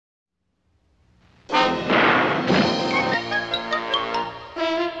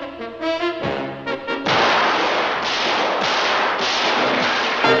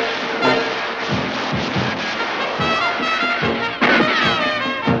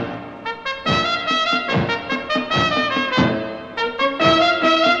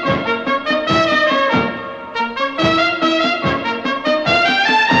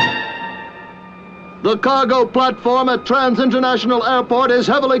cargo platform at Trans International Airport is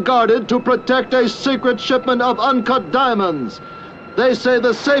heavily guarded to protect a secret shipment of uncut diamonds. They say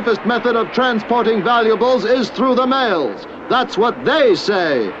the safest method of transporting valuables is through the mails. That's what they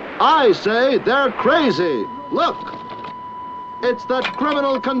say. I say they're crazy. Look, it's that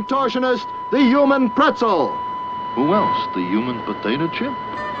criminal contortionist, the Human Pretzel. Who else? The human potato chip?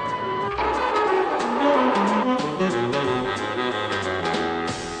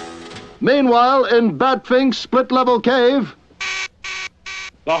 Meanwhile, in Batfink's split-level cave...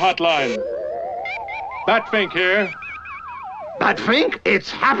 The hotline. Batfink here. Batfink,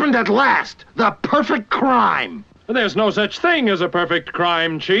 it's happened at last. The perfect crime. There's no such thing as a perfect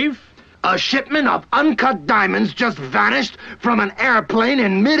crime, Chief. A shipment of uncut diamonds just vanished from an airplane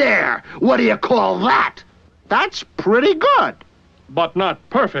in midair. What do you call that? That's pretty good. But not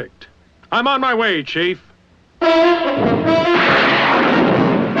perfect. I'm on my way, Chief.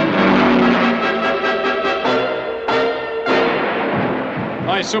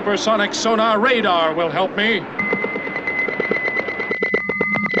 My supersonic sonar radar will help me.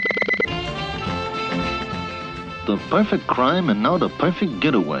 The perfect crime and now the perfect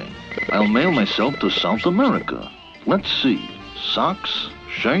getaway. I'll mail myself to South America. Let's see. Socks,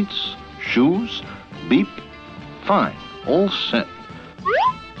 shirts, shoes, beep. Fine, all set.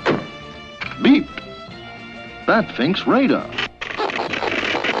 Beep. Batfink's radar.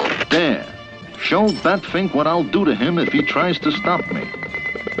 There. Show Batfink what I'll do to him if he tries to stop me.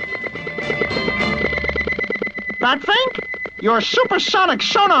 Batfink, your supersonic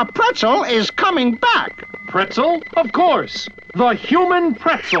sonar pretzel is coming back. Pretzel? Of course. The Human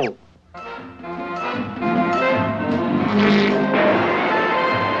Pretzel.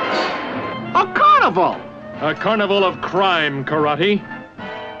 A carnival. A carnival of crime, Karate.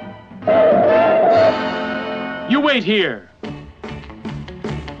 You wait here.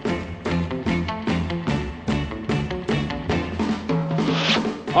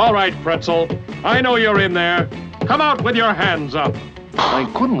 All right, Pretzel. I know you're in there. Come out with your hands up. I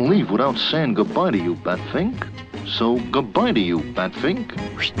couldn't leave without saying goodbye to you, Batfink. So goodbye to you, Batfink.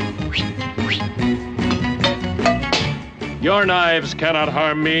 Your knives cannot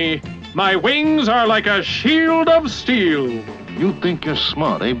harm me. My wings are like a shield of steel. You think you're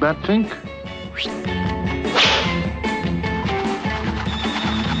smart, eh, Batfink?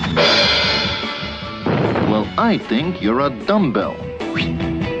 Well, I think you're a dumbbell.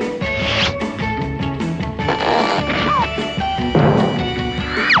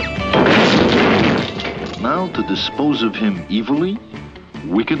 Now to dispose of him evilly,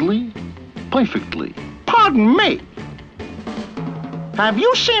 wickedly, perfectly. Pardon me. Have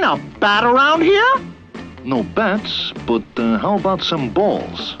you seen a bat around here? No bats, but how about some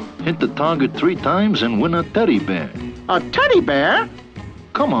balls? Hit the target 3 times and win a teddy bear. A teddy bear?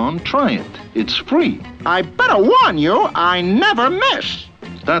 Come on, try it. It's free. I better warn you, I never miss.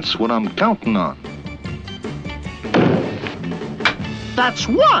 That's what I'm counting on. That's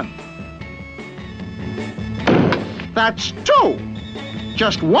 1. That's 2.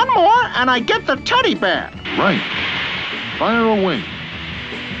 Just 1 more and I get the teddy bear. Right. Fire away.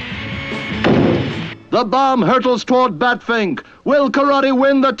 The bomb hurtles toward Batfink. Will Karate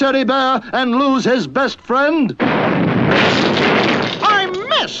win the teddy bear and lose his best friend? I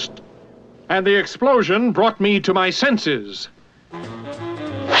missed. And the explosion brought me to my senses.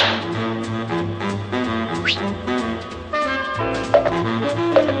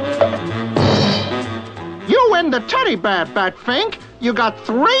 You win the teddy bear, Batfink. You got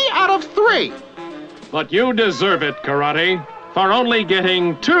 3 out of 3. But you deserve it, Karate, for only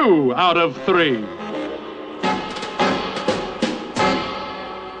getting 2 out of 3.